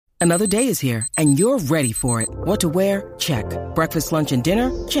Another day is here, and you're ready for it. What to wear? Check. Breakfast, lunch, and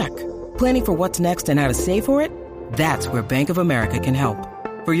dinner? Check. Planning for what's next and how to save for it? That's where Bank of America can help.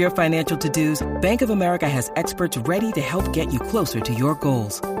 For your financial to-dos, Bank of America has experts ready to help get you closer to your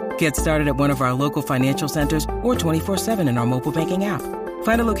goals. Get started at one of our local financial centers or 24/7 in our mobile banking app.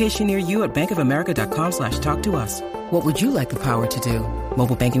 Find a location near you at bankofamerica.com/talktous. What would you like the power to do?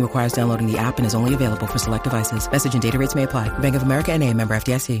 Mobile banking requires downloading the app and is only available for select devices. Message and data rates may apply. Bank of America N.A., member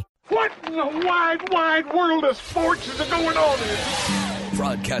FDIC. What in the wide world of sports is going on here?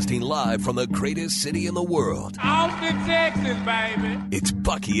 Broadcasting live from the greatest city in the world. Austin, Texas, baby. It's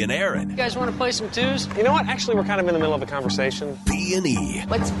Bucky and Erin. You guys want to play some twos? You know what? Actually, we're kind of in the middle of a conversation. B&E.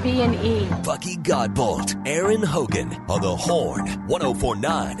 What's B&E? Bucky Godbolt, Erin Hogan on the Horn,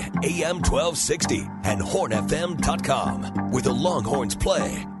 104.9 AM 1260 and hornfm.com, where the Longhorns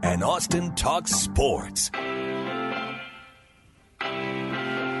play and Austin talks sports.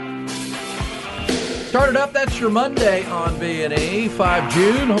 Started up, that's your Monday on B&E, 5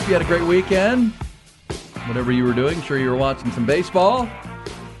 June. Hope you had a great weekend. Whatever you were doing, sure you were watching some baseball.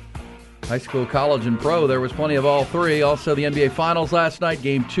 High school, college, and pro, there was plenty of all three. Also, the NBA Finals last night.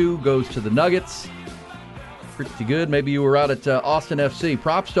 Game 2 goes to the Nuggets. Pretty good. Maybe you were out at Austin FC.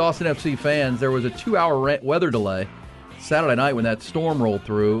 Props to Austin FC fans. There was a 2-hour weather delay Saturday night when that storm rolled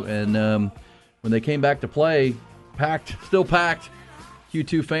through. And when they came back to play, still packed.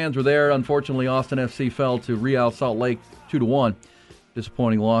 Q2 fans were there. Unfortunately, Austin FC fell to Real Salt Lake 2-1.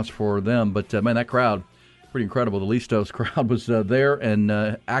 Disappointing loss for them. But, man, that crowd, pretty incredible. The Listos crowd was there and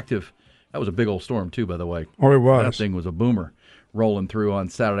active. That was a big old storm, too, by the way. Oh, it was. That thing was a boomer rolling through on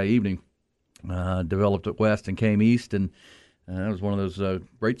Saturday evening. Developed at west and came east. And that was one of those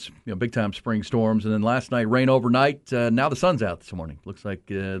great, big-time spring storms. And then last night, rain overnight. Now the sun's out this morning. Looks like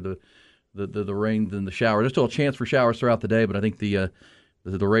the rain and the shower. There's still a chance for showers throughout the day, but I think the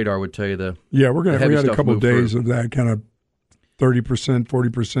radar would tell you we had a couple of days of that kind of 30%,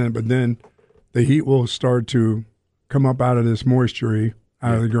 40%, but then the heat will start to come up out of this moisture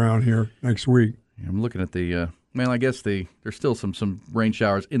out of the ground here next week. I'm looking at the I guess there's still some rain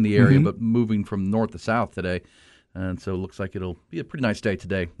showers in the area, but moving from north to south today, and so it looks like it'll be a pretty nice day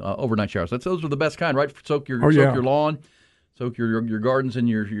today. Overnight showers. Those are the best kind, right? Soak your lawn, soak your gardens and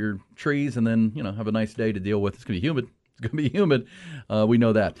your trees, and then have a nice day to deal with. It's going to be humid. Going to be humid. We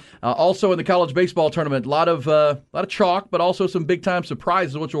know that. Also in the college baseball tournament, a lot of chalk, but also some big-time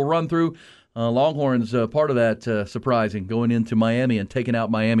surprises, which we'll run through. Longhorns, part of that surprising, going into Miami and taking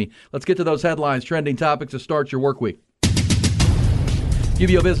out Miami. Let's get to those headlines, trending topics to start your work week.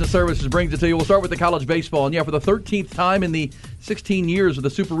 UVO Business Services brings it to you. We'll start with the college baseball. And, for the 13th time in the 16 years of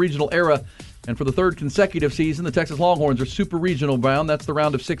the Super Regional era, and for the third consecutive season, the Texas Longhorns are Super Regional bound. That's the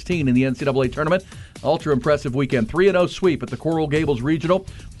round of 16 in the NCAA tournament. Ultra impressive weekend. 3-0 sweep at the Coral Gables Regional.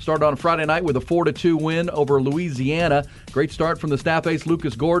 Started on Friday night with a 4-2 win over Louisiana. Great start from the staff ace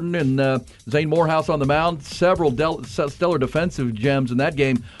Lucas Gordon and Zane Morehouse on the mound. Several stellar defensive gems in that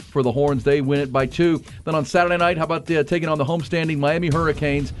game for the Horns. They win it by 2. Then on Saturday night, how about taking on the homestanding Miami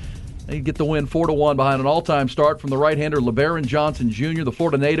Hurricanes? They get the win 4-1 behind an all-time start from the right-hander LeBaron Johnson Jr. The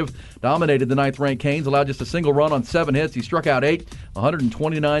Florida native dominated the ninth-ranked Canes, allowed just a single run on 7 hits. He struck out 8,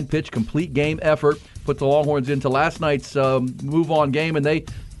 129-pitch complete game effort. Put the Longhorns into last night's move-on game, and they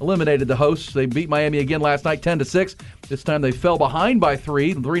eliminated the hosts. They beat Miami again last night 10-6. This time they fell behind by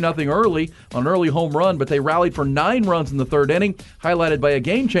 3-0 early on an early home run, but they rallied for 9 runs in the third inning, highlighted by a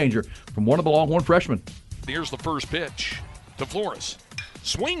game-changer from one of the Longhorn freshmen. Here's the first pitch to Flores.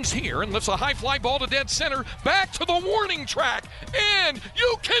 Swings here and lifts a high fly ball to dead center. Back to the warning track. And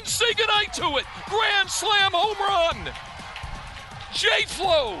you can say goodnight to it. Grand slam home run.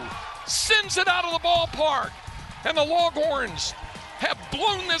 J-Flo sends it out of the ballpark. And the Longhorns have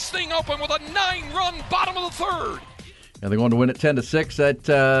blown this thing open with a 9-run bottom of the third. And they're going to win it 10-6.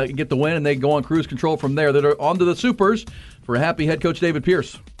 That get the win, and they go on cruise control from there. They're on to the Supers for a happy head coach David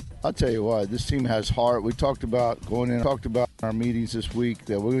Pierce. I'll tell you what, this team has heart. We talked about in our meetings this week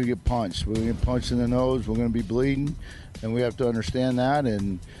that we're going to get punched. We're going to get punched in the nose. We're going to be bleeding, and we have to understand that.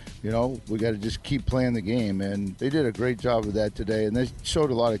 And, we got to just keep playing the game. And they did a great job of that today, and they showed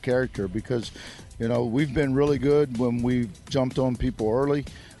a lot of character because, we've been really good when we jumped on people early.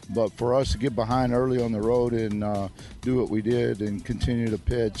 But for us to get behind early on the road and do what we did and continue to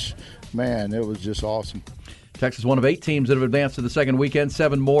pitch, man, it was just awesome. Texas is one of 8 teams that have advanced to the second weekend.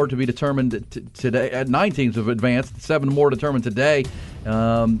 7 more to be determined today. 9 teams have advanced. 7 more determined today.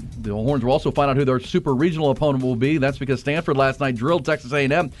 The Horns will also find out who their super regional opponent will be. That's because Stanford last night drilled Texas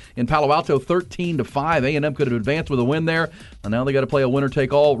A&M in Palo Alto 13-5. A&M could have advanced with a win there. And now they got to play a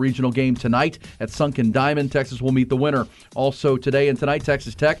winner-take-all regional game tonight at Sunken Diamond. Texas will meet the winner. Also today and tonight,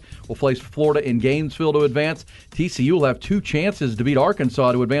 Texas Tech will face Florida in Gainesville to advance. TCU will have 2 chances to beat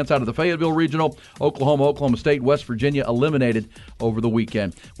Arkansas to advance out of the Fayetteville Regional. Oklahoma State, West Virginia eliminated over the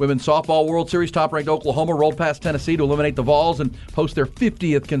weekend. Women's Softball World Series, top-ranked Oklahoma rolled past Tennessee to eliminate the Vols and post their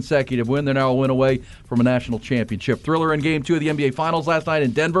 50th consecutive win. They're now a win away from a national championship. Thriller in Game 2 of the NBA Finals last night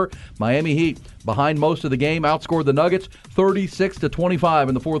in Denver. Miami Heat, behind most of the game, outscored the Nuggets 36-25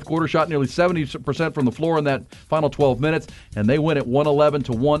 in the fourth quarter, shot nearly 70% from the floor in that final 12 minutes, and they win at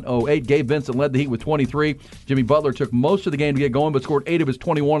 111-108. Gabe Vincent led the Heat with 23. Jimmy Butler took most of the game to get going, but scored 8 of his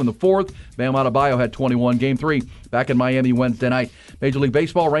 21 in the fourth. Bam Adebayo had 21. Game 3 back in Miami Wednesday night. Major League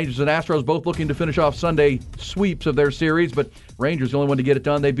Baseball, Rangers and Astros both looking to finish off Sunday sweeps of their series, but Rangers the only one to get it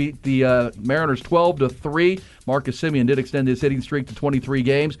done. They beat the Mariners 12-3. Marcus Semien did extend his hitting streak to 23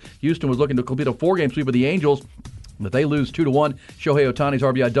 games. Houston was looking to complete a 4-game sweep of the Angels, but they lose 2-1. Shohei Ohtani's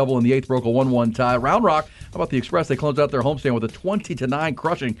RBI double in the 8th broke a 1-1 tie. Round Rock, how about the Express? They closed out their homestand with a 20-9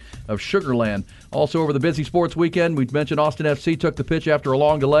 crushing of Sugarland. Also over the busy sports weekend, we mentioned Austin FC took the pitch after a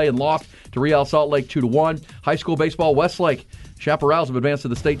long delay and lost to Real Salt Lake 2-1. High school baseball, Westlake Chaparrals have advanced to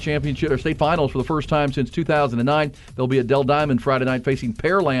the state championship or state finals for the first time since 2009. They'll be at Dell Diamond Friday night facing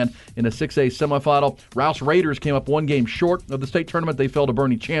Pearland in a 6A semifinal. Rouse Raiders came up 1 game short of the state tournament. They fell to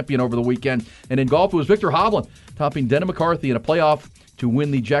Bernie Champion over the weekend. And in golf, it was Victor Hovland topping Denham McCarthy in a playoff to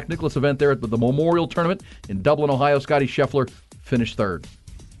win the Jack Nicklaus event there at the Memorial Tournament in Dublin, Ohio. Scotty Scheffler finished 3rd.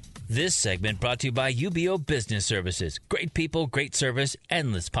 This segment brought to you by UBO Business Services. Great people, great service,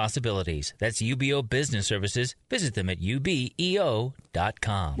 endless possibilities. That's UBO Business Services. Visit them at ubeo.com.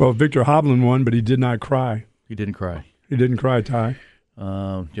 Well, Victor Hovland won, but he did not cry. He didn't cry. He didn't cry, Ty.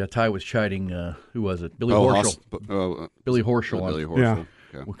 Ty was chiding, who was it? Billy Horschel. Billy Horschel. Billy Horschel. Yeah.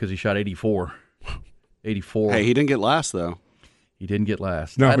 Okay. Because he shot 84. 84. Hey, he didn't get last, though. He didn't get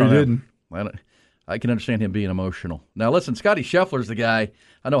last. No, he didn't. I can understand him being emotional. Now, listen, Scotty Scheffler's the guy.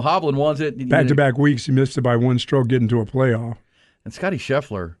 I know Hovland wants it. Back-to-back weeks, he missed it by 1 stroke getting to a playoff. And Scotty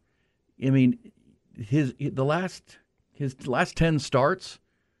Scheffler, I mean, his last 10 starts,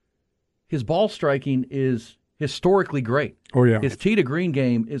 his ball striking is historically great. Oh, yeah. His tee to green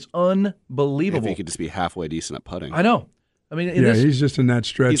game is unbelievable. If he could just be halfway decent at putting. I know. I mean, he's just in that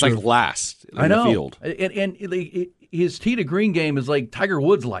stretch. He's like last in the field. And his tee to green game is like Tiger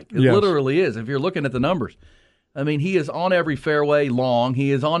Woods like. It Yes. literally is if you're looking at the numbers. I mean, he is on every fairway long.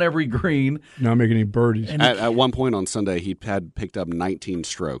 He is on every green. Not making any birdies. At one point on Sunday, he had picked up 19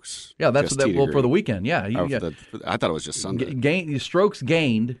 strokes. Yeah, that's for the weekend. Yeah, I thought it was just Sunday. Strokes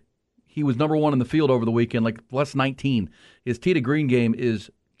gained. He was number 1 in the field over the weekend, like plus 19. His tee to green game is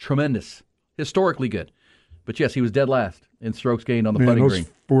tremendous, historically good. But yes, he was dead last in strokes gained on the putting green.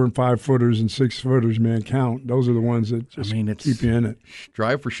 4 and 5 footers and 6 footers, man, count. Those are the ones that just keep you in it.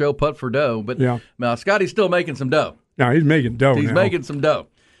 Drive for show, putt for dough. But yeah. Now Scotty's still making some dough. No, he's making dough. He's making some dough.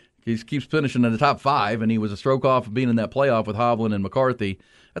 He keeps finishing in the top 5, and he was a stroke off of being in that playoff with Hovland and McCarthy.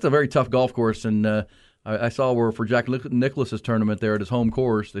 That's a very tough golf course, and I saw where for Jack Nicklaus's tournament there at his home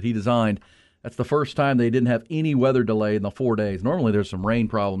course that he designed, that's the first time they didn't have any weather delay in the 4 days. Normally there's some rain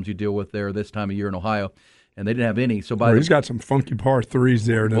problems you deal with there this time of year in Ohio, and they didn't have any. So he's got some funky par 3s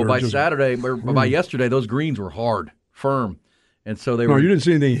there. By yesterday, those greens were hard, firm. And so they were. No, you didn't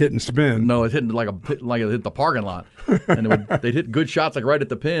see anything hit and spin. No, it hit like it hit the parking lot, and they'd hit good shots like right at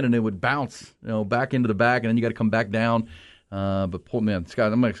the pin, and it would bounce, back into the back, and then you got to come back down. But poor man,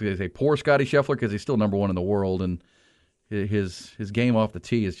 Scott, I'm actually going to say poor Scotty Scheffler because he's still number 1 in the world, and his game off the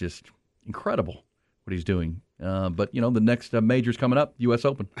tee is just incredible what he's doing. But the next major's coming up, U.S.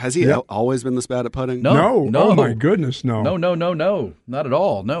 Open. Has he always been this bad at putting? No. Oh my goodness, no. No, not at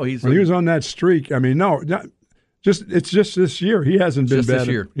all. No, when he was on that streak. I mean, it's just this year. He hasn't been bad. This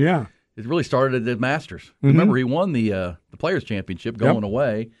year. Yeah. It really started at the Masters. Mm-hmm. Remember, he won the Players' Championship going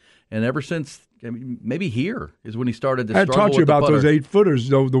away, and ever since, maybe here is when he started to struggle with the putter. I taught you about those 8-footers,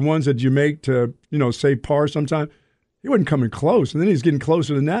 though, the ones that you make to, say par sometime. He wasn't coming close, and then he's getting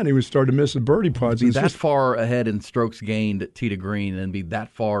closer than that, and he was starting to miss the birdie putts. Be that far ahead in strokes gained at tee to green and be that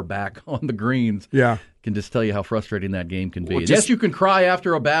far back on the greens. Yeah. Can just tell you how frustrating that game can be. Yes, you can cry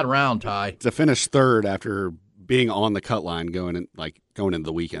after a bad round, Ty. To finish 3rd after being on the cut line going into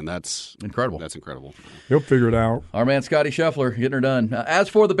the weekend, that's incredible. That's incredible. He'll figure it out. Our man Scotty Scheffler getting her done. As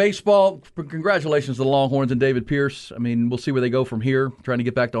for the baseball, congratulations to the Longhorns and David Pierce. I mean, we'll see where they go from here. Trying to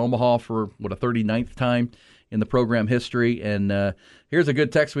get back to Omaha for, a 39th time in the program history. And here's a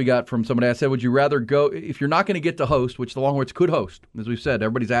good text we got from somebody. I said, would you rather go, if you're not going to get to host, which the Longhorns could host, as we've said,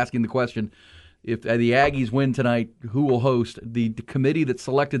 everybody's asking the question, if the Aggies win tonight, who will host? The committee that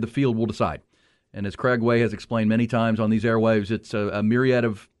selected the field will decide. And as Craig Way has explained many times on these airwaves, it's a myriad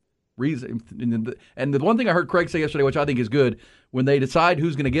of reasons. And the one thing I heard Craig say yesterday, which I think is good, when they decide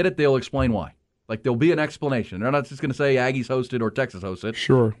who's going to get it, they'll explain why. Like, there'll be an explanation. They're not just going to say Aggies hosted or Texas hosted.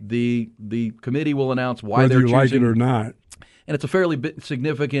 Sure. The committee will announce why whether they're you choosing. like it or not. And it's a fairly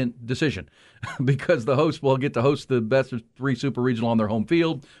significant decision because the host will get to host the best of 3 super regional on their home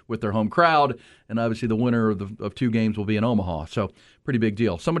field with their home crowd, and obviously the winner of 2 games will be in Omaha. So pretty big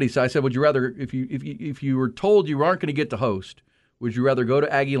deal. I said, would you rather, if you were told you aren't going to get to host, would you rather go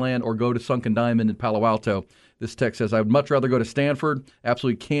to Aggie Land or go to Sunken Diamond in Palo Alto? This text says, I would much rather go to Stanford.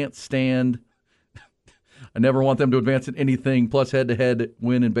 Absolutely can't stand. I never want them to advance in anything. Plus, head-to-head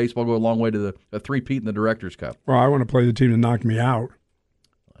win in baseball go a long way to a three-peat in the Directors' Cup. Well, I want to play the team that knocked me out.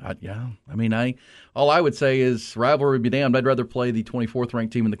 Yeah. I mean, all I would say is rivalry be damned. I'd rather play the 24th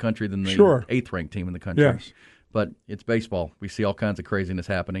ranked team in the country than the 8th ranked team in the country. Yes. But it's baseball. We see all kinds of craziness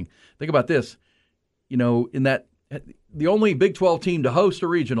happening. Think about this. In that the only Big 12 team to host a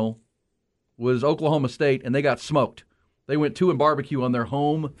regional was Oklahoma State, and they got smoked. They went 2-barbecue on their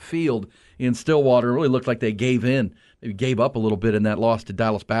home field in Stillwater. It really looked like they gave in. They gave up a little bit in that loss to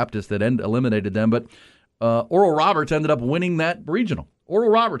Dallas Baptist that eliminated them. But Oral Roberts ended up winning that regional. Oral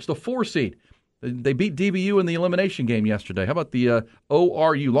Roberts, the 4 seed. They beat DBU in the elimination game yesterday. How about the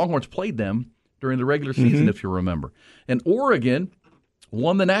ORU? Longhorns played them during the regular season, if you remember. And Oregon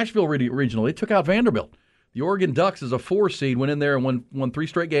won the Nashville regional. They took out Vanderbilt. The Oregon Ducks is a 4 seed, went in there and won 3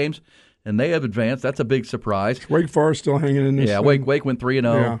 straight games. And they have advanced. That's a big surprise. Is Wake Forest still hanging in this? Yeah, Wake went 3-0.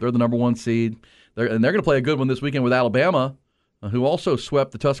 Yeah. They're the number 1 seed. They're going to play a good one this weekend with Alabama, who also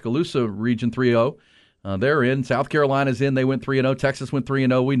swept the Tuscaloosa region 3-0. They're in. South Carolina's in. They went 3-0. Texas went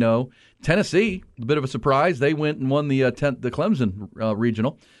 3-0, we know. Tennessee, a bit of a surprise. They went and won the Clemson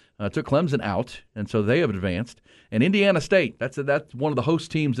regional. Took Clemson out, and so they have advanced. And Indiana State, that's one of the host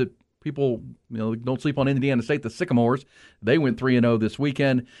teams that people don't sleep on. Indiana State, the Sycamores. They went 3-0 this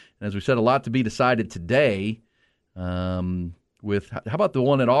weekend. And as we said, a lot to be decided today. How about the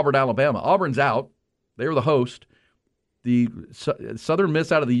one at Auburn, Alabama? Auburn's out. They were the host. The Southern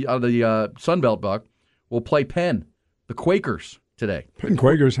Miss out of the Sun Belt, Buck, will play Penn, the Quakers, today. Penn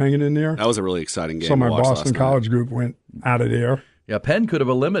Quakers hanging in there. That was a really exciting game. So my Boston College group went out of there. Yeah, Penn could have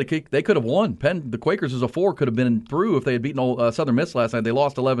eliminated. They could have won. Penn, the Quakers as a 4 could have been through if they had beaten Southern Miss last night. They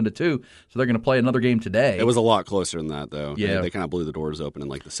lost 11-2, so they're going to play another game today. It was a lot closer than that, though. Yeah, they kind of blew the doors open in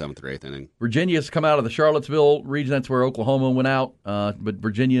like the 7th or 8th inning. Virginia's come out of the Charlottesville region. That's where Oklahoma went out, but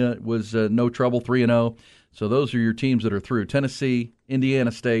Virginia was no trouble, 3-0. So those are your teams that are through: Tennessee,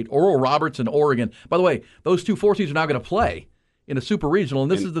 Indiana State, Oral Roberts, and Oregon. By the way, those 2 4 seeds are now going to play in a super regional,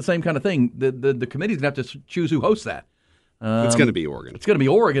 and this is the same kind of thing. The committee's going to have to choose who hosts that. It's going to be Oregon. It's going to be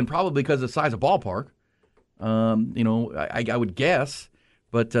Oregon, probably because of the size of ballpark. I would guess,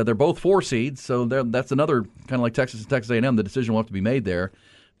 but they're both 4 seeds, so that's another kind of like Texas and Texas A&M. The decision will have to be made there.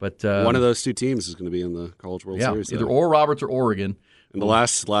 But one of those 2 teams is going to be in the College World Series. Either Oral Roberts or Oregon. And the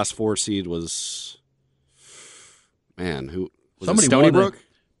last 4 seed was, who was somebody it? Stony Brook?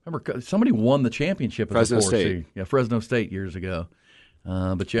 Remember, somebody won the championship at Fresno the 4 State. seed. Yeah, Fresno State years ago.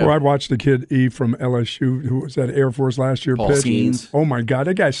 But yeah, Well, I'd watched the kid E from LSU who was at Air Force last year. Paul pitch. Skeens. Oh my God,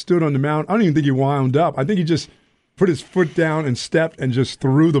 that guy stood on the mound. I don't even think he wound up. I think he just put his foot down and stepped and just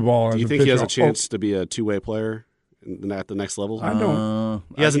threw the ball. Do you think he has a chance to be a 2-way player at the next level? I don't.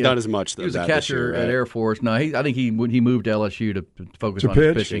 He hasn't done as much. He was a catcher at Air Force. No, I think he moved to LSU to focus on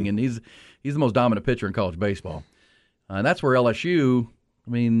his pitching, and he's the most dominant pitcher in college baseball. And that's where LSU. I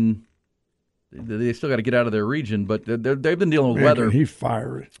mean, they still got to get out of their region, but they've been dealing with weather. He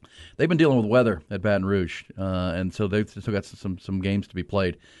fired. They've been dealing with weather at Baton Rouge, and so they've still got some games to be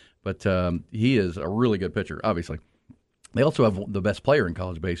played. But he is a really good pitcher, obviously. They also have the best player in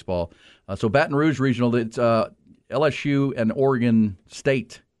college baseball. So Baton Rouge Regional, it's LSU and Oregon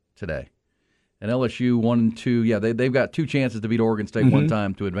State today. And LSU 1-2, yeah, they've got 2 chances to beat Oregon State one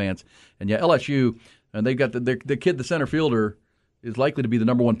time to advance. And yeah, LSU, and they've got the kid, the center fielder, is likely to be the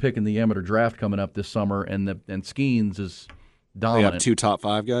number 1 pick in the amateur draft coming up this summer, and Skeens is dominant. They have 2 top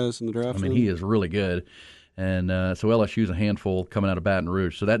 5 guys in the draft. I mean, he is really good. And so LSU's a handful coming out of Baton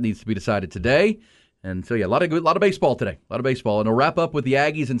Rouge. So that needs to be decided today. And so, yeah, a lot of baseball today. A lot of baseball. And we'll wrap up with the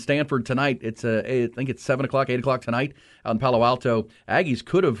Aggies in Stanford tonight. It's I think it's 7 o'clock, 8 o'clock tonight out in Palo Alto. Aggies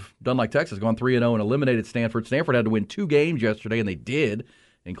could have done like Texas, gone 3-0 and eliminated Stanford. Stanford had to win 2 games yesterday, and they did,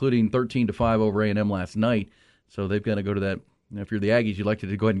 including 13-5 over A&M last night. So they've got to go to that if you're the Aggies, you'd like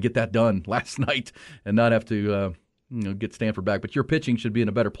to go ahead and get that done last night and not have to get Stanford back. But your pitching should be in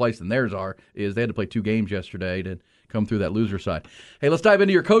a better place than theirs is. They had to play 2 games yesterday to come through that loser side. Hey, let's dive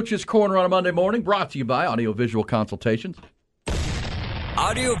into your Coach's Corner on a Monday morning, brought to you by Audio Visual Consultations.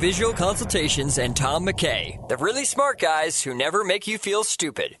 Audio Visual Consultations and Tom McKay, the really smart guys who never make you feel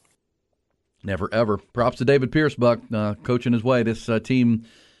stupid. Never, ever. Props to David Pierce, Buck, coaching his way. This team,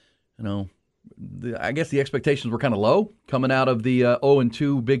 I guess the expectations were kind of low coming out of the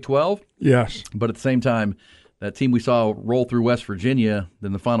 0-2 Big 12. Yes. But at the same time, that team we saw roll through West Virginia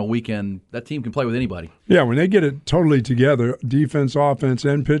in the final weekend, that team can play with anybody. Yeah, when they get it totally together, defense, offense,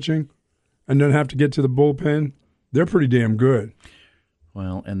 and pitching, and then have to get to the bullpen, they're pretty damn good.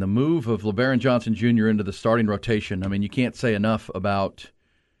 Well, and the move of LeBaron Johnson Jr. into the starting rotation, I mean, you can't say enough about –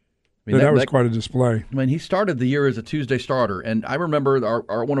 that was quite a display. I mean, he started the year as a Tuesday starter, and I remember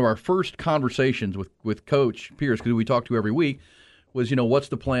one of our first conversations with Coach Pierce, because we talk to every week, was what's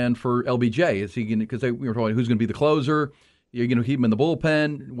the plan for LBJ? Is he because we were talking who's going to be the closer? You're going to keep him in the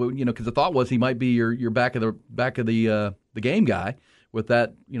bullpen, because the thought was he might be your back of the game guy with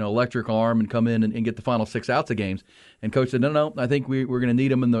that electric arm and come in and get the final 6 outs of games. And Coach said no, I think we're going to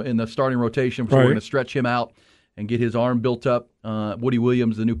need him in the starting rotation, so we're going to stretch him out and get his arm built up. Woody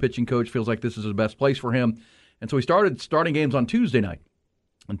Williams, the new pitching coach, feels like this is the best place for him. And so he started starting games on Tuesday night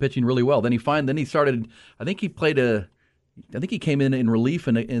and pitching really well. Then he started, I think he came in relief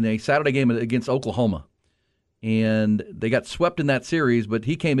in a Saturday game against Oklahoma. And they got swept in that series, but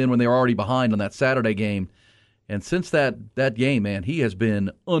he came in when they were already behind on that Saturday game. And since that game, man, he has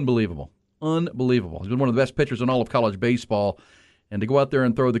been unbelievable. Unbelievable. He's been one of the best pitchers in all of college baseball. And to go out there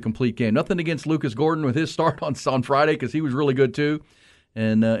and throw the complete game. Nothing against Lucas Gordon with his start on Friday, because he was really good too.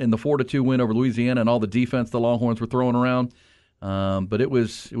 And in the 4-2 win over Louisiana and all the defense the Longhorns were throwing around. But it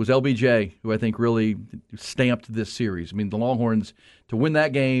was LBJ who I think really stamped this series. I mean, the Longhorns, to win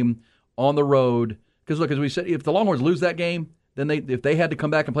that game on the road, because look, as we said, if the Longhorns lose that game, then if they had to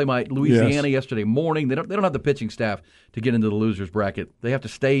come back and play Louisiana yesterday morning, they don't have the pitching staff to get into the losers bracket. They have to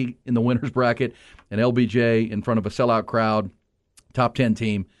stay in the winners bracket, and LBJ in front of a sellout crowd, top 10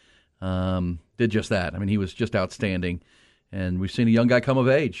 team, did just that. I mean, he was just outstanding. And we've seen a young guy come of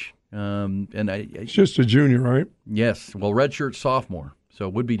age. It's just a junior, right? Yes. Well, redshirt sophomore, so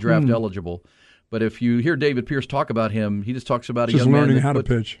would be draft eligible. But if you hear David Pierce talk about him, he just talks about a young man. Just learning how to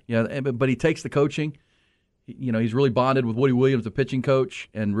pitch. Yeah, but he takes the coaching. He's really bonded with Woody Williams, the pitching coach,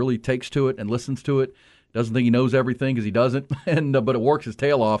 and really takes to it and listens to it. Doesn't think he knows everything, because he doesn't, but it works his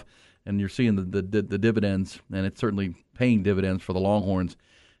tail off. And you're seeing the dividends, and it's certainly paying dividends for the Longhorns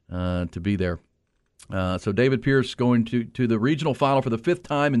to be there. So David Pierce going to the regional final for the 5th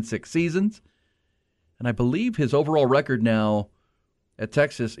time in 6 seasons, and I believe his overall record now at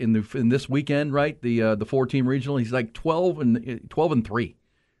Texas in this weekend, right? The 4-team regional, he's like 12-3,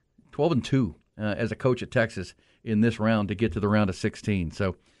 12-2 as a coach at Texas in this round to get to the round of 16.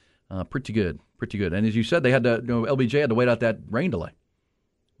 So pretty good. And as you said, they had to LBJ had to wait out that rain delay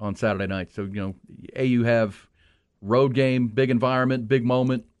on Saturday night. So, AU have road game, big environment, big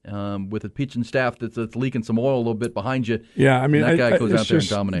moment, with a pitching staff that's leaking some oil a little bit behind you. Yeah, I mean, that guy goes out there and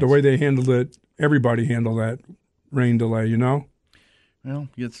dominates. The way they handled it, everybody handled that rain delay, Well,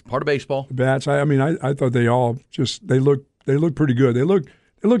 it's part of baseball. The bats, I thought they all they looked pretty good. They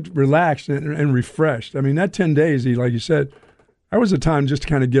looked relaxed and refreshed. I mean, that 10 days, like you said, that was a time just to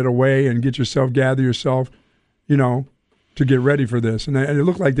kind of get away and gather yourself, to get ready for this. And it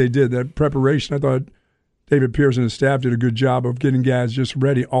looked like they did. That preparation, I thought David Pierce and his staff did a good job of getting guys just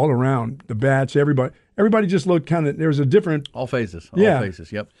ready all around. The bats, everybody just looked kind of – there was a different – All phases,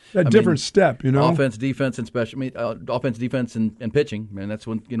 yep. Different step, Offense, defense, and special offense, defense, and pitching. Man, that's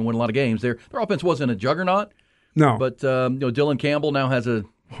when win a lot of games. Their offense wasn't a juggernaut. No. But, Dylan Campbell now has a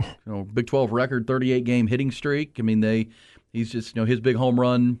Big 12 record, 38-game hitting streak. I mean, he's just, his big home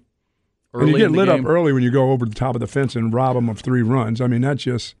run – and you get lit up early when you go over the top of the fence and rob them of 3 runs. I mean, that's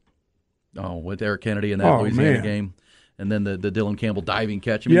just with Eric Kennedy in that Louisiana game, and then the Dylan Campbell diving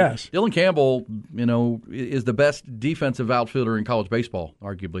catch. Yes, Dylan Campbell, is the best defensive outfielder in college baseball.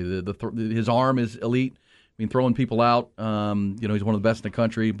 Arguably, his arm is elite. I mean, throwing people out. He's one of the best in the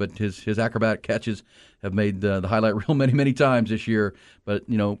country. But his acrobatic catches have made the highlight reel many, many times this year. But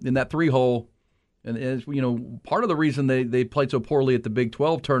in that 3-hole, and as part of the reason they played so poorly at the Big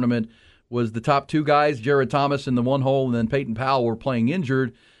 12 tournament was the top 2 guys, Jared Thomas in the 1 hole and then Peyton Powell, were playing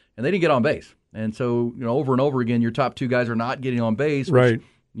injured, and they didn't get on base. And so, over and over again, your top 2 guys are not getting on base. Right.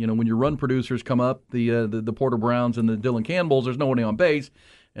 Which, when your run producers come up, the Porter Browns and the Dylan Campbells, there's nobody on base.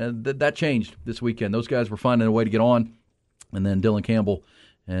 And that changed this weekend. Those guys were finding a way to get on. And then Dylan Campbell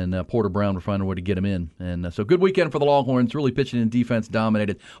and Porter Brown will find a way to get him in. And so good weekend for the Longhorns, really pitching and defense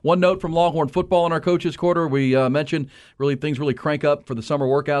dominated. One note from Longhorn football in our coaches' quarter, we mentioned things really crank up for the summer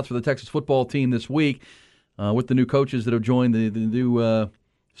workouts for the Texas football team this week with the new coaches that have joined, the new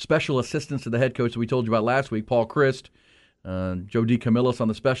special assistants to the head coach that we told you about last week, Paul Christ, Joe DeCamillis on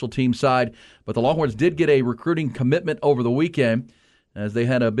the special team side. But the Longhorns did get a recruiting commitment over the weekend, as they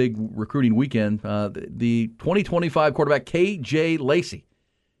had a big recruiting weekend. The 2025 quarterback, K.J. Lacey.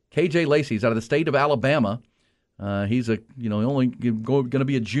 K.J. Lacey's out of the state of Alabama. He's only going to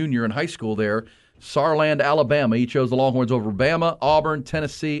be a junior in high school there. Sarland, Alabama. He chose the Longhorns over Bama, Auburn,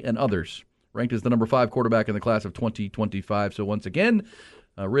 Tennessee, and others. Ranked as the number 5 quarterback in the class of 2025. So once again,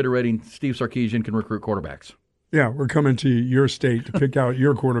 reiterating, Steve Sarkisian can recruit quarterbacks. Yeah, we're coming to your state to pick out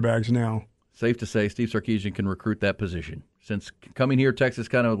your quarterbacks now. Safe to say Steve Sarkisian can recruit that position. Since coming here, Texas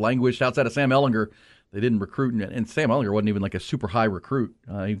kind of languished outside of Sam Ehlinger. They didn't recruit, and Sam Ehlinger wasn't even like a super high recruit.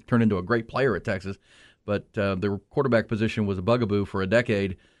 He turned into a great player at Texas, but the quarterback position was a bugaboo for a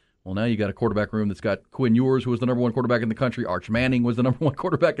decade. Well, now you got a quarterback room that's got Quinn Ewers, who was the number 1 quarterback in the country. Arch Manning was the number 1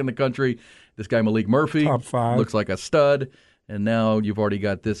 quarterback in the country. This guy Malik Murphy, top 5, looks like a stud. And now you've already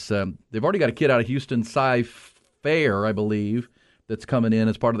got this. They've already got a kid out of Houston, Cy Fair, I believe, that's coming in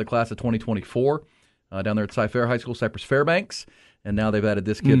as part of the class of 2024 down there at Cy Fair High School, Cypress Fairbanks. And now they've added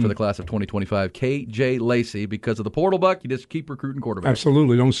this kid for the class of 2025, K.J. Lacey. Because of the portal, Buck, you just keep recruiting quarterbacks.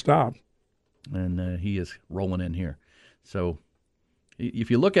 Absolutely, don't stop. And he is rolling in here. So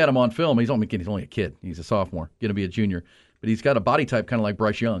if you look at him on film, he's only a kid. He's a sophomore, going to be a junior. But he's got a body type kind of like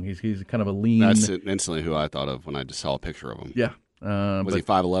Bryce Young. He's kind of a lean. That's instantly who I thought of when I just saw a picture of him. Yeah. Was he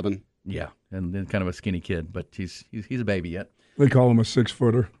 5'11"? Yeah, and then kind of a skinny kid, but he's a baby yet. They call him a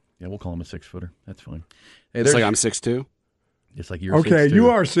 6-footer. Yeah, we'll call him a 6-footer. That's fine. Hey, it's like I'm 6'2"? It's like you're okay, 6'2". you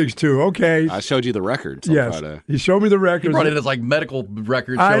are 6'2". Okay. I showed you the records. Yes. You showed me the records. He brought it as like medical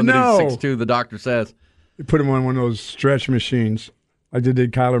records showing that he's 6'2", the doctor says. You put him on one of those stretch machines. I did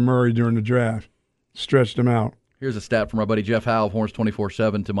Kyler Murray during the draft. Stretched him out. Here's a stat from our buddy Jeff Howe of Horns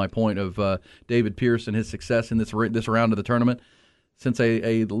 24/7 to my point of David Pierce and his success in this round of the tournament. Since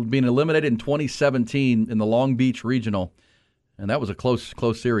being eliminated in 2017 in the Long Beach Regional, and that was a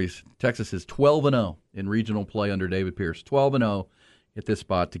close series. Texas is 12-0 in regional play under David Pierce. 12-0 at this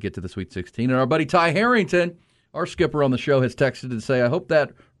spot to get to the Sweet 16. And our buddy Ty Harrington, our skipper on the show, has texted to say, I hope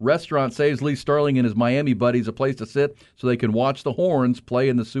that restaurant saves Lee Sterling and his Miami buddies a place to sit so they can watch the Horns play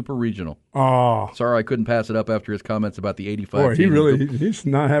in the Super Regional. Oh. Sorry I couldn't pass it up after his comments about the 85 Boy, he's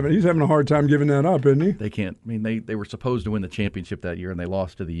having a hard time giving that up, isn't he? They can't. I mean, they were supposed to win the championship that year, and they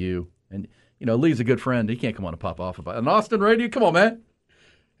lost to the U. And, Lee's a good friend. He can't come on and pop off about it. And Austin Radio, come on, man.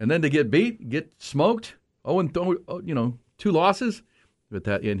 And then to get beat, get smoked, 2 losses. But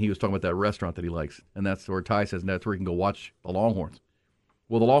and he was talking about that restaurant that he likes, and that's where Ty says that's where he can go watch the Longhorns.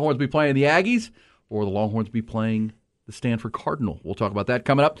 Will the Longhorns be playing the Aggies, or will the Longhorns be playing the Stanford Cardinal? We'll talk about that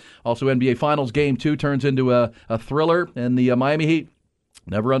coming up. Also, NBA Finals Game 2 turns into a thriller, and the Miami Heat,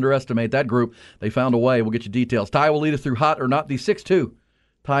 never underestimate that group. They found a way. We'll get you details. Ty will lead us through hot or not. The 6'2".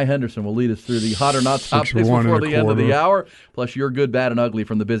 Ty Henderson will lead us through the hot or not topics before the end of the hour, plus your good, bad, and ugly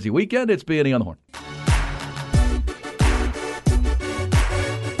from the busy weekend. It's B&E on the Horn.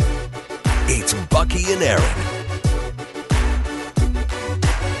 It's Bucky and Erin.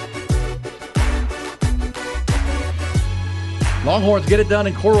 Longhorns get it done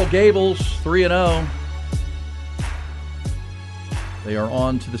in Coral Gables, 3-0. They are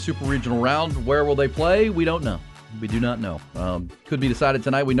on to the Super Regional round. Where will they play? We don't know. We do not know. Could be decided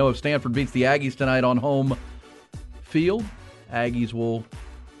tonight. We know if Stanford beats the Aggies tonight on home field, the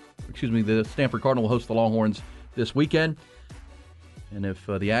Stanford Cardinal will host the Longhorns this weekend. And if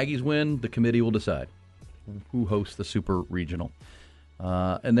the Aggies win, the committee will decide who hosts the Super Regional.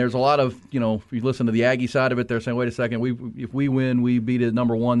 And there's a lot of, if you listen to the Aggie side of it, they're saying, wait a second, if we win, we beat a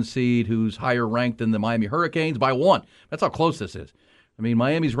number 1 seed who's higher ranked than the Miami Hurricanes by 1. That's how close this is. I mean,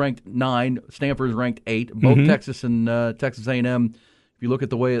 Miami's ranked 9, Stanford's ranked 8. Both Texas and Texas A&M, if you look at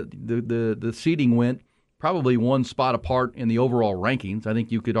the way the seeding went, probably 1 spot apart in the overall rankings. I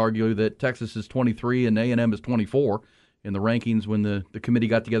think you could argue that Texas is 23 and A&M is 24 in the rankings when the committee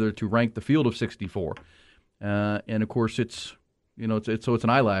got together to rank the field of 64. And, of course, it's an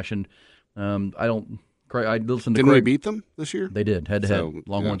eyelash. And I listened to Didn't they beat them this year? They did, head-to-head.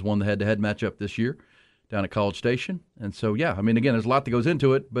 Longhorns won the head-to-head matchup this year down at College Station. And so, again, there's a lot that goes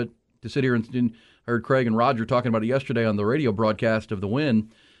into it. But to sit here and I heard Craig and Roger talking about it yesterday on the radio broadcast of the win,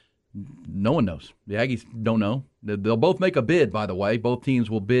 no one knows. The Aggies don't know. They'll both make a bid, by the way. Both teams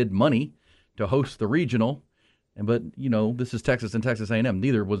will bid money to host the regional. But this is Texas and Texas A&M.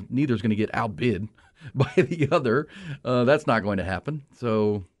 Neither's going to get outbid by the other. That's not going to happen.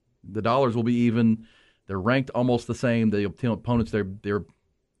 So the dollars will be even. They're ranked almost the same. The opponents they're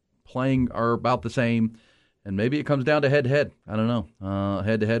playing are about the same. And maybe it comes down to head-to-head. I don't know.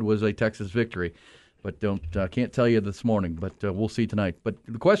 Head-to-head was a Texas victory. But can't tell you this morning. But we'll see tonight. But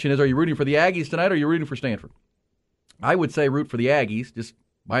the question is, are you rooting for the Aggies tonight or are you rooting for Stanford? I would say root for the Aggies, just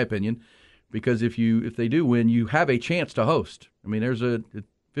my opinion, because if they do win, you have a chance to host. I mean, there's a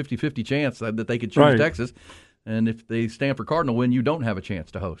 50-50 chance that they could choose Texas. And if the Stanford Cardinal win, you don't have a chance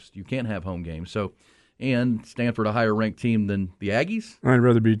to host. You can't have home games. So, and Stanford a higher-ranked team than the Aggies. I'd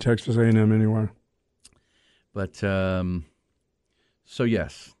rather be Texas A&M anyway. But, so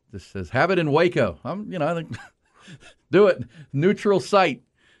yes, this says, have it in Waco. I think do it. Neutral site.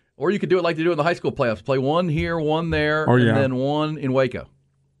 Or you could do it like they do in the high school playoffs. Play one here, one there, and then one in Waco.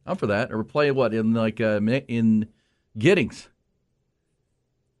 I'm for that. Or play what, in Giddings?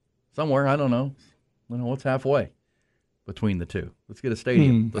 Somewhere, I don't know. What's halfway between the two? Let's get a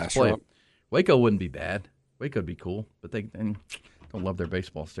stadium. Let's play it. Waco wouldn't be bad. Waco would be cool, but they don't love their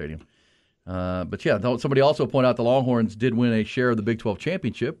baseball stadium. But yeah, somebody also pointed out the Longhorns did win a share of the Big 12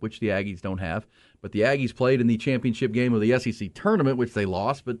 championship, which the Aggies don't have. But the Aggies played in the championship game of the SEC tournament, which they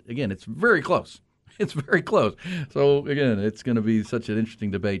lost. But again, it's very close. It's very close. So again, it's going to be such an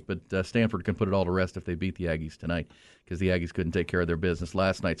interesting debate. But Stanford can put it all to rest if they beat the Aggies tonight, because the Aggies couldn't take care of their business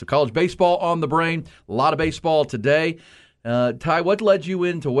last night. So college baseball on the brain. A lot of baseball today. Ty, what led you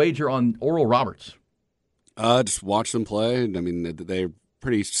in to wager on Oral Roberts? Just watch them play. I mean, they're a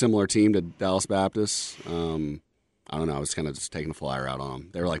pretty similar team to Dallas Baptist. I don't know. I was kind of just taking a flyer out on them.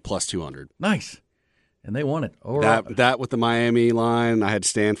 They were like plus 200. Nice. And they won it. That with the Miami line. I had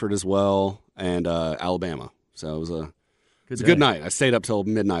Stanford as well and Alabama. So it was a good night. I stayed up till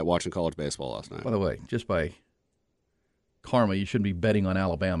midnight watching college baseball last night. By the way, just by karma, you shouldn't be betting on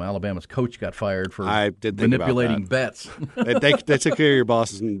Alabama. Alabama's coach got fired for manipulating bets. they took care of your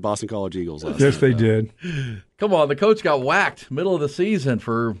Boston College Eagles last night. Yes, they did. Come on, the coach got whacked middle of the season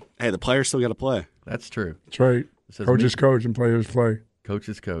for... Hey, the players still got to play. That's true. That's right. Coaches coach and players play.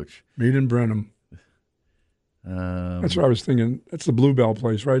 Coaches coach. Meet in Brenham. That's what I was thinking. That's the Bluebell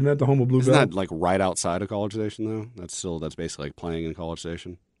place, right? Isn't that the home of Bluebell? Isn't that like right outside of College Station, though? That's basically like playing in College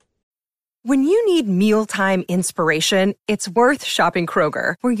Station. When you need mealtime inspiration, it's worth shopping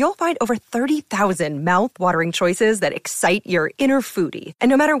Kroger, where you'll find over 30,000 mouth-watering choices that excite your inner foodie. And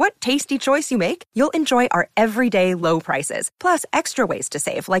no matter what tasty choice you make, you'll enjoy our everyday low prices, plus extra ways to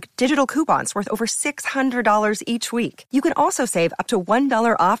save, like digital coupons worth over $600 each week. You can also save up to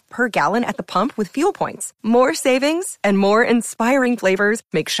 $1 off per gallon at the pump with fuel points. More savings and more inspiring flavors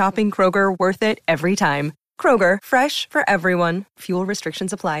make shopping Kroger worth it every time. Kroger, fresh for everyone. Fuel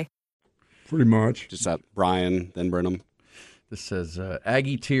restrictions apply. Pretty much. Just at Bryan, then Brenham. This says,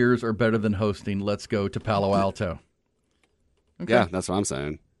 Aggie tears are better than hosting. Let's go to Palo Alto. Okay. Yeah, that's what I'm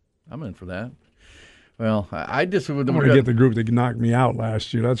saying. I'm in for that. Well, I just would want to get the group that knocked me out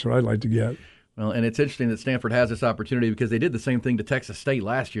last year. That's what I'd like to get. Well, and it's interesting that Stanford has this opportunity because they did the same thing to Texas State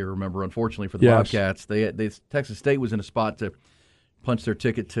last year, remember, unfortunately, for the Bobcats. Texas State was in a spot to punch their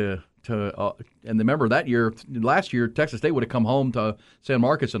ticket to and remember last year, Texas State would have come home to San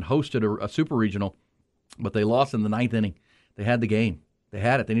Marcos and hosted a super regional, but they lost in the ninth inning. They had the game. They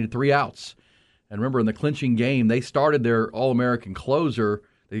had it. They needed 3 outs. And remember, in the clinching game, they started their All-American closer.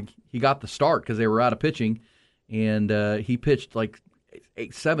 He got the start because they were out of pitching, and he pitched like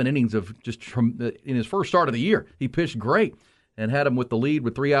 7 innings of just in his first start of the year. He pitched great and had him with the lead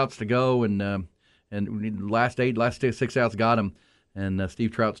with 3 outs to go, and last 6 outs got him. And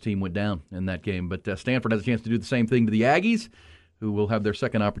Steve Trout's team went down in that game. But Stanford has a chance to do the same thing to the Aggies, who will have their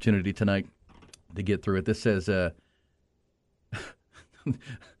second opportunity tonight to get through it. This says,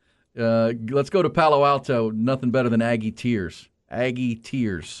 let's go to Palo Alto. Nothing better than Aggie tears. Aggie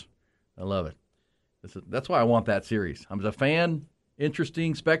tears. I love it. That's why I want that series. I'm a fan,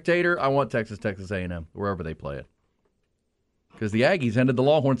 interesting spectator. I want Texas A&M, wherever they play it. Because the Aggies ended the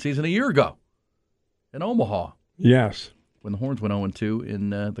Longhorn season a year ago in Omaha. Yes. When the Horns went 0-2 in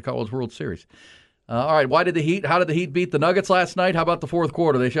the College World Series. All right, how did the Heat beat the Nuggets last night? How about the fourth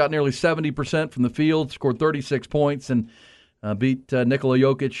quarter? They shot nearly 70% from the field, scored 36 points, and beat Nikola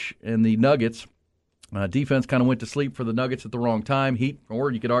Jokic and the Nuggets. Defense kind of went to sleep for the Nuggets at the wrong time.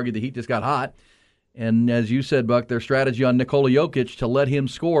 Or you could argue the Heat just got hot. And as you said, Buck, their strategy on Nikola Jokic to let him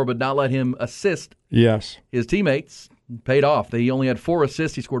score but not let him assist his teammates paid off. He only had 4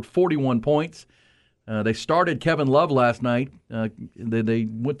 assists. He scored 41 points. They started Kevin Love last night. They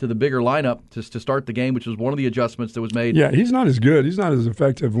went to the bigger lineup to start the game, which was one of the adjustments that was made. Yeah, he's not as good. He's not as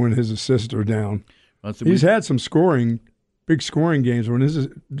effective when his assists are down. He's had some big scoring games when this is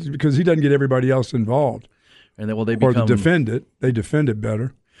because he doesn't get everybody else involved. And then, they defend it. They defend it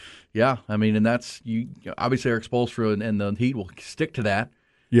better. Yeah, I mean, and that's obviously Eric Spoelstra and the Heat will stick to that.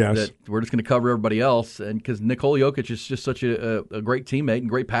 Yes, that we're just going to cover everybody else, and because Nikola Jokic is just such a great teammate and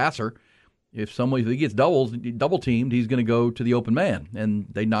great passer. If he gets double teamed, he's going to go to the open man, and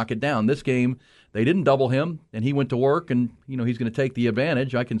they knock it down. This game, they didn't double him, and he went to work, and he's going to take the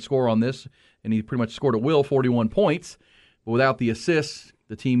advantage. I can score on this, and he pretty much scored at will, 41 points. But without the assists,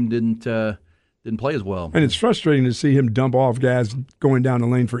 the team didn't play as well. And it's frustrating to see him dump off guys going down the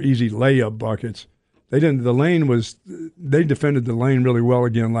lane for easy layup buckets. They didn't. They defended the lane really well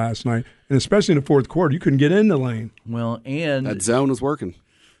again last night, and especially in the fourth quarter, you couldn't get in the lane. Well, and that zone was working.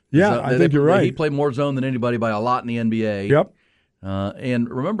 Yeah, I think you're right. He played more zone than anybody by a lot in the NBA. Yep. And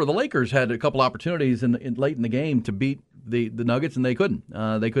remember, the Lakers had a couple opportunities late in the game to beat the Nuggets, and they couldn't.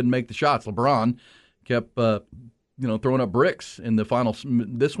 They couldn't make the shots. LeBron kept throwing up bricks in the final.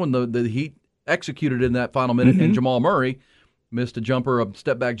 This one, the Heat executed in that final minute, and Jamal Murray missed a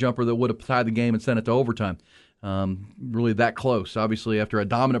step-back jumper that would have tied the game and sent it to overtime. Really that close. Obviously, after a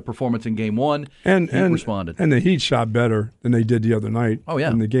dominant performance in Game 1, Heat responded. And the Heat shot better than they did the other night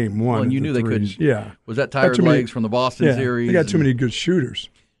in the Game 1. Well, and you knew they couldn't. Yeah. Was that tired legs from the Boston series? They got too many good shooters.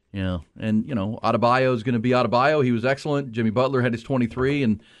 Yeah. And, Adebayo is going to be Adebayo. He was excellent. Jimmy Butler had his 23.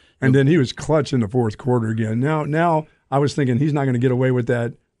 And then he was clutch in the fourth quarter again. Now I was thinking he's not going to get away with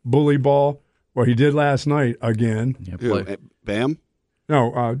that bully ball. Well, he did last night again. Yeah, Bam?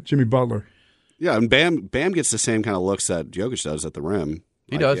 No, Jimmy Butler. Yeah, and Bam gets the same kind of looks that Jokic does at the rim.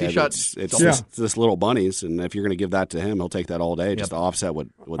 He does. He shot. It's this little bunnies, and if you're going to give that to him, he'll take that all day just to offset what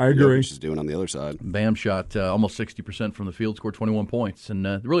Jokic is doing on the other side. Bam shot almost 60% from the field, scored 21 points. And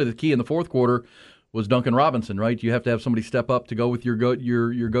really the key in the fourth quarter was Duncan Robinson, right? You have to have somebody step up to go with your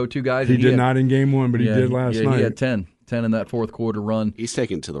go-to guys. He did not in Game 1, but he did last night. He had 10 in that fourth quarter run. He's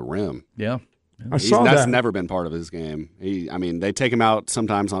taken it to the rim. Yeah. That's never been part of his game. They take him out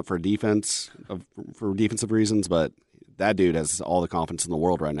sometimes not for for defensive reasons, but that dude has all the confidence in the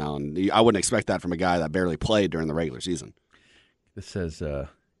world right now, and I wouldn't expect that from a guy that barely played during the regular season. This says,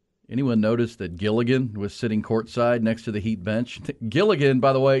 anyone notice that Gilligan was sitting courtside next to the Heat bench? Gilligan,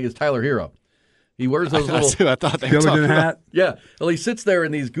 by the way, is Tyler Hero. He wears those little I thought they Gilligan hat. Yeah, well, he sits there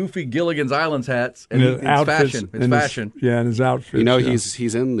in these goofy Gilligan's Islands hats, and it's fashion. It's fashion. And his outfit.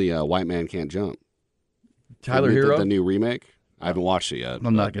 He's in the White Man Can't Jump. Tyler Hero, the new remake. I haven't watched it yet.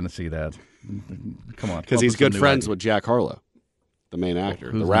 I'm not going to see that. Come on, because he's good friends with Jack Harlow, the main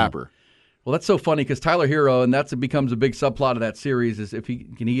actor, the rapper. Well, that's so funny because Tyler Hero, and it becomes a big subplot of that series, is if he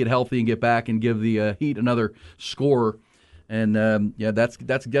get healthy and get back and give the Heat another score. And that's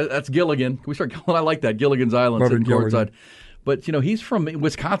Gilligan. Can we start calling? I like that, Gilligan's Island, sitting courtside. But he's from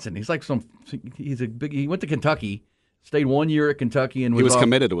Wisconsin. He went to Kentucky, stayed 1 year at Kentucky, and he was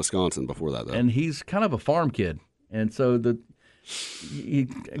committed to Wisconsin before that, though. And he's kind of a farm kid, and so good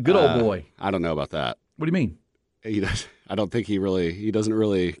old boy. I don't know about that. What do you mean? I don't think he doesn't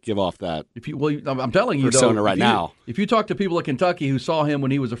really give off that. I'm telling you, persona now. If you talk to people at Kentucky who saw him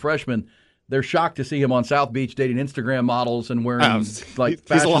when he was a freshman, they're shocked to see him on South Beach dating Instagram models and wearing he's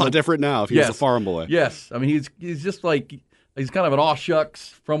a lot different now if he was a farm boy. Yes. I mean, he's just like he's kind of an aw shucks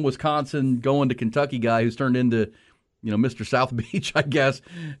from Wisconsin going to Kentucky guy who's turned into Mr. South Beach, I guess.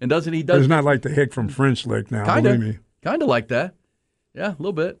 And doesn't he? He's not like the hick from French Lick now. Believe me. Kind of like that. Yeah, a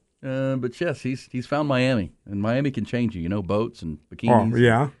little bit. But yes, he's found Miami, and Miami can change you. Boats and bikinis. Oh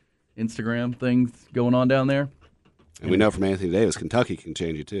yeah. Instagram things going on down there. And we know from Anthony Davis, Kentucky can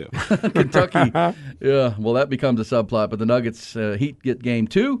change you too. Kentucky, yeah. Well, that becomes a subplot. But the Nuggets Heat get Game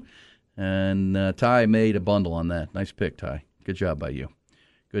 2, and Ty made a bundle on that. Nice pick, Ty. Good job by you.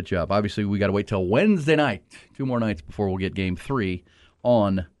 Good job. Obviously, we got to wait till Wednesday night, 2 more nights before we'll get Game 3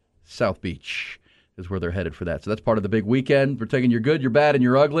 on South Beach. Is where they're headed for that. So that's part of the big weekend. We're taking your good, your bad, and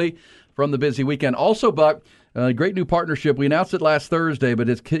your ugly from the busy weekend. Also, Buck, great new partnership. We announced it last Thursday, but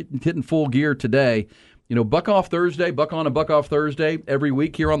it's hitting full gear today. Buck Off Thursday, Buck On and Buck Off Thursday every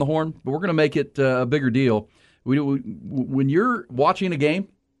week here on the Horn, but we're going to make it a bigger deal. When you're watching a game,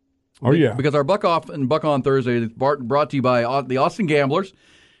 because our Buck Off and Buck On Thursday is brought to you by the Austin Gamblers,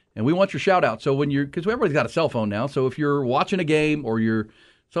 and we want your shout out. So because everybody's got a cell phone now, so if you're watching a game or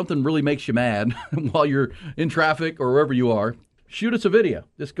something really makes you mad while you're in traffic or wherever you are, shoot us a video.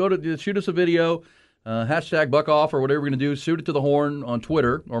 Just shoot us a video, hashtag Buck Off or whatever we're going to do. Shoot it to the Horn on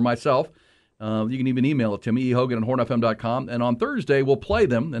Twitter or myself. You can even email it to me, ehogan@hornfm.com. And on Thursday, we'll play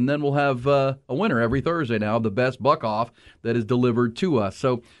them, and then we'll have a winner every Thursday now, the best Buck Off that is delivered to us.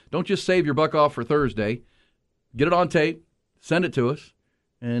 So don't just save your Buck Off for Thursday. Get it on tape, send it to us,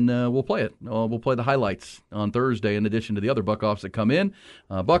 and we'll play it. We'll play the highlights on Thursday in addition to the other buck-offs that come in.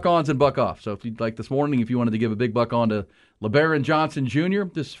 Buck-ons and buck-offs. So if you'd like this morning, if you wanted to give a big buck-on to LeBaron Johnson Jr.,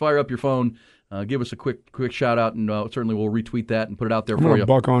 just fire up your phone, give us a quick shout-out, and certainly we'll retweet that and put it out there for you.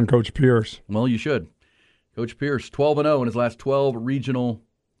 Buck on Coach Pierce. Well, you should. Coach Pierce, 12-0 in his last 12 regional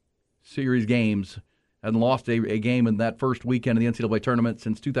series games. Hadn't lost a game in that first weekend of the NCAA tournament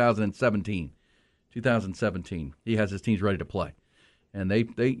since 2017. 2017. He has his teams ready to play. And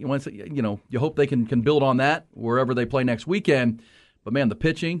you hope they can build on that wherever they play next weekend. But, man, the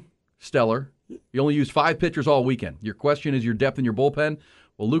pitching, stellar. You only used 5 pitchers all weekend. Your question is your depth in your bullpen.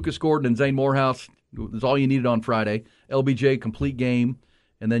 Well, Lucas Gordon and Zane Morehouse is all you needed on Friday. LBJ, complete game.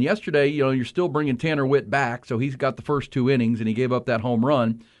 And then yesterday, you're still bringing Tanner Witt back, so he's got the first 2 innings, and he gave up that home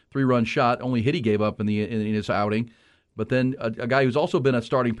run, 3-run shot, only hit he gave up in his outing. But then a guy who's also been a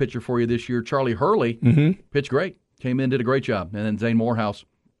starting pitcher for you this year, Charlie Hurley, pitched great, came in, did a great job. And then Zane Morehouse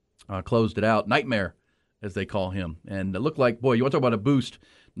closed it out. Nightmare, as they call him. And it looked like, boy, you want to talk about a boost.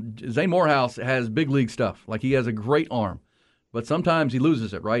 Zane Morehouse has big league stuff. Like, he has a great arm. But sometimes he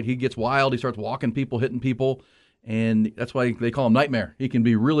loses it, right? He gets wild. He starts walking people, hitting people. And that's why they call him Nightmare. He can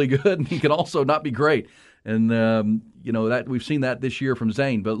be really good, and he can also not be great. And, that we've seen that this year from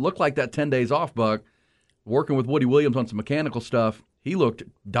Zane. But it looked like that 10 days off, Buck, working with Woody Williams on some mechanical stuff, he looked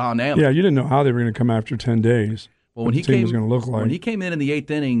dynamic. Yeah, you didn't know how they were going to come after 10 days. Well, when he team was going to look like. When he came in the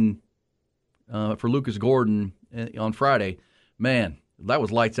 8th inning for Lucas Gordon on Friday, man, that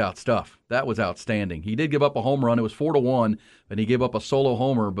was lights-out stuff. That was outstanding. He did give up a home run. It was 4-1, and he gave up a solo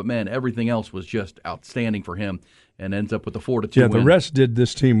homer. But, man, everything else was just outstanding for him and ends up with a 4-2 win. Yeah, the rest did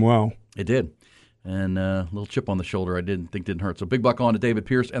this team well. It did. And a little chip on the shoulder I didn't hurt. So big buck on to David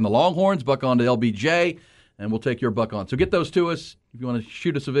Pierce and the Longhorns, buck on to LBJ, and we'll take your buck on. So get those to us. If you want to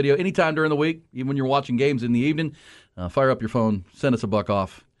shoot us a video anytime during the week, even when you're watching games in the evening, fire up your phone, send us a buck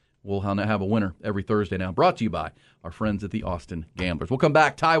off. We'll have a winner every Thursday now. Brought to you by our friends at the Austin Gamblers. We'll come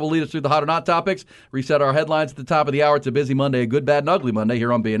back. Ty will lead us through the hot or not topics, reset our headlines at the top of the hour. It's a busy Monday, a good, bad, and ugly Monday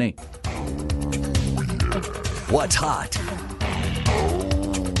here on B&E. What's hot?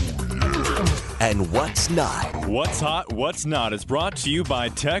 And what's not? What's hot, what's not is brought to you by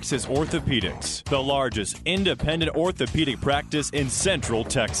Texas Orthopedics, the largest independent orthopedic practice in Central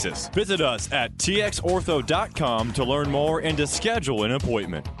Texas. Visit us at txortho.com to learn more and to schedule an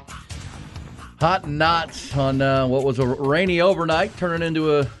appointment. Hot and not on what was a rainy overnight, turning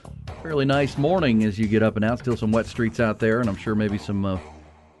into a fairly nice morning as you get up and out. Still some wet streets out there, and I'm sure maybe some,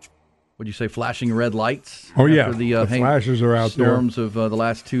 what'd you say, flashing red lights? Oh, yeah. The flashes are out there. Storms of the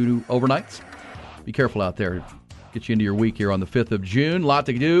last 2 overnights. Be careful out there. Get you into your week here on the 5th of June. A lot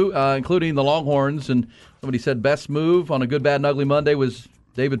to do, including the Longhorns. And somebody said best move on a good, bad, and ugly Monday was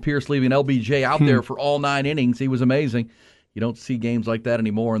David Pierce leaving LBJ out there for all 9 innings. He was amazing. You don't see games like that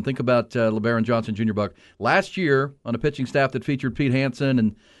anymore. And think about LeBaron Johnson Jr. Buck. Last year, on a pitching staff that featured Pete Hansen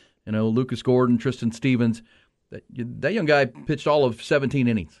and Lucas Gordon, Tristan Stevens, that young guy pitched all of 17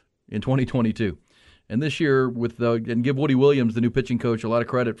 innings in 2022. And this year, and give Woody Williams, the new pitching coach, a lot of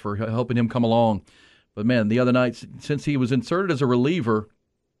credit for helping him come along. But, man, the other night, since he was inserted as a reliever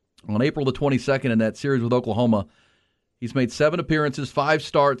on April the 22nd in that series with Oklahoma, he's made 7 appearances, 5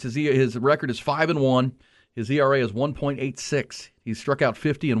 starts. His record is 5-1. His ERA is 1.86. He's struck out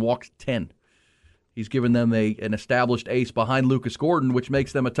 50 and walked 10. He's given them an established ace behind Lucas Gordon, which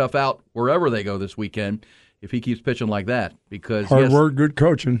makes them a tough out wherever they go this weekend if he keeps pitching like that. Because hard work, good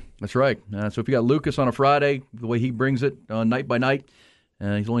coaching. That's right. So if you got Lucas on a Friday, the way he brings it night by night,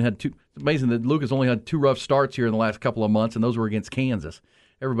 he's only had 2. It's amazing that Lucas only had 2 rough starts here in the last couple of months, and those were against Kansas.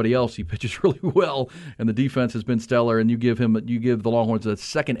 Everybody else, he pitches really well, and the defense has been stellar. And you give the Longhorns a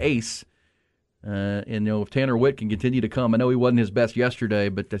second ace. And if Tanner Witt can continue to come, I know he wasn't his best yesterday,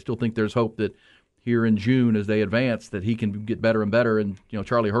 but I still think there's hope that here in June, as they advance, that he can get better and better. And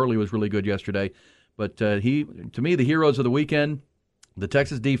Charlie Hurley was really good yesterday, but to me, the heroes of the weekend, the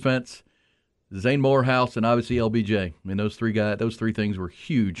Texas defense, Zane Morehouse, and obviously LBJ. I mean, those 3 things were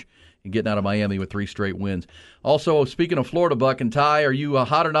huge in getting out of Miami with 3 straight wins. Also, speaking of Florida, Buck and Ty, are you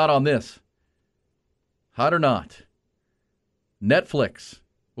hot or not on this? Hot or not? Netflix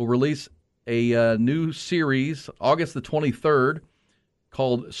will release a new series August the 23rd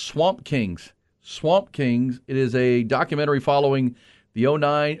called Swamp Kings. Swamp Kings. It is a documentary following the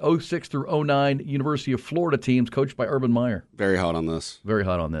 06 through 09 University of Florida teams coached by Urban Meyer. Very hot on this. Very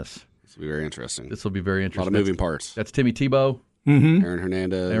hot on this. This will be very interesting. This will be very interesting. A lot of moving parts. That's Timmy Tebow. Aaron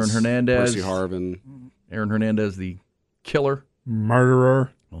Hernandez. Percy Harvin. Aaron Hernandez, the killer.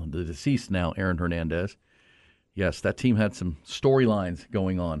 Murderer. Well, the deceased now, Aaron Hernandez. Yes, that team had some storylines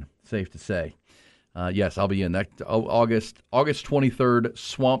going on, safe to say. Yes, I'll be in that August 23rd.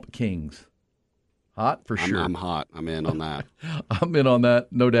 Swamp Kings. Hot for sure. I'm hot. I'm in on that. I'm in on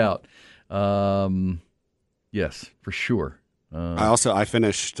that, no doubt. Yes, for sure. I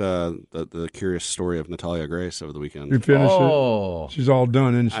finished the Curious Story of Natalia Grace over the weekend. You finished it? She's all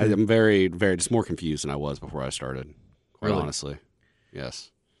done, isn't she? I'm very, very just more confused than I was before I started. Quite honestly,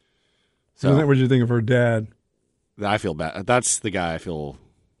 yes. So, what did you think of her dad? I feel bad. That's the guy I feel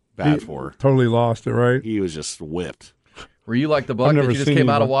bad for. Totally lost it, right? He was just whipped. Were you like the Buck that you just came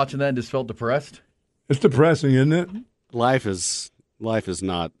out of watching that and just felt depressed? It's depressing, isn't it? Life is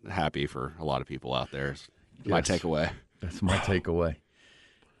not happy for a lot of people out there. My takeaway. That's my takeaway.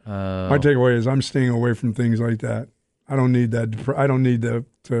 My takeaway is I'm staying away from things like that. I don't need that. I don't need to.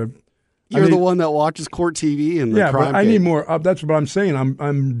 You're the one that watches court TV and the crime. But I need more. That's what I'm saying.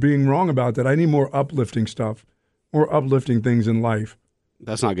 I'm being wrong about that. I need more uplifting stuff, more uplifting things in life.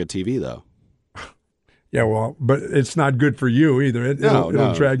 That's not good TV, though. Yeah, well, but it's not good for you either.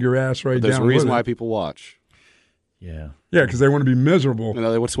 It'll drag your ass right down. There's a reason why people watch. Yeah. Yeah, because they want to be miserable. They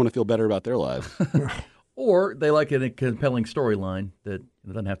just want to feel better about their lives. Or they like a compelling storyline that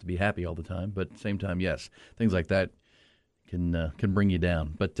doesn't have to be happy all the time, but at the same time, yes, things like that can bring you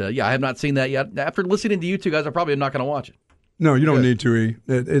down. But, I have not seen that yet. After listening to you two guys, I'm probably not going to watch it. No, you don't need to, E.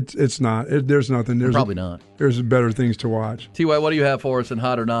 It's not. There's nothing. Probably not. There's better things to watch. T.Y., what do you have for us in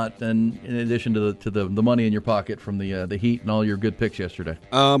Hot or Not, and in addition to the money in your pocket from the Heat and all your good picks yesterday?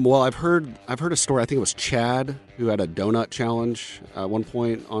 Well, I've heard a story. I think it was Chad who had a donut challenge at one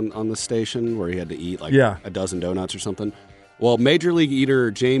point on the station where he had to eat a dozen donuts or something. Well, Major League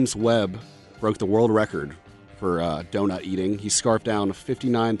eater James Webb broke the world record for donut eating. He scarfed down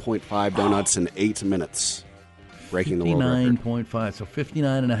 59.5 donuts in 8 minutes. Breaking the world record. 59.5, so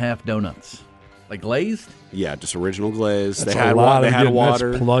 59 and a half donuts. Like glazed? Yeah, just original glaze. That's they had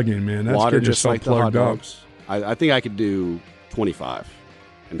water. That's plugging, man. That's water getting just yourself like the hot plugged up. dogs. I think I could do 25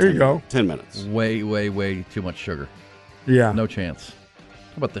 in there you go. 10 minutes. Way, way, way too much sugar. Yeah. No chance.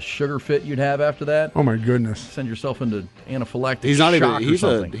 How about the sugar fit you'd have after that? Oh, my goodness. Send yourself into anaphylactic He's not shock even. or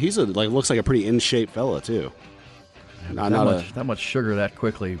something. He's looks like a pretty in shape fella too. That much sugar that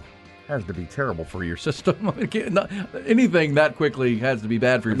quickly has to be terrible for your system. Anything that quickly has to be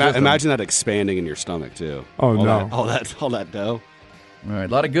bad for your system. Imagine that expanding in your stomach too. Oh, no. All that dough. All right,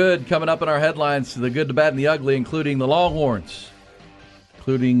 a lot of good coming up in our headlines. The good, the bad, and the ugly, including the Longhorns,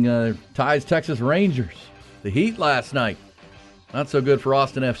 including Ty's Texas Rangers, the Heat last night. Not so good for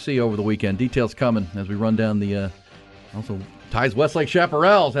Austin FC over the weekend. Details coming as we run down the also Ty's Westlake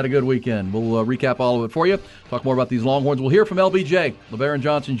Chaparrals had a good weekend. We'll recap all of it for you. Talk more about these Longhorns. We'll hear from LBJ, LeBaron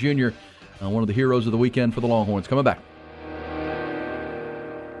Johnson Jr., one of the heroes of the weekend for the Longhorns. Coming back.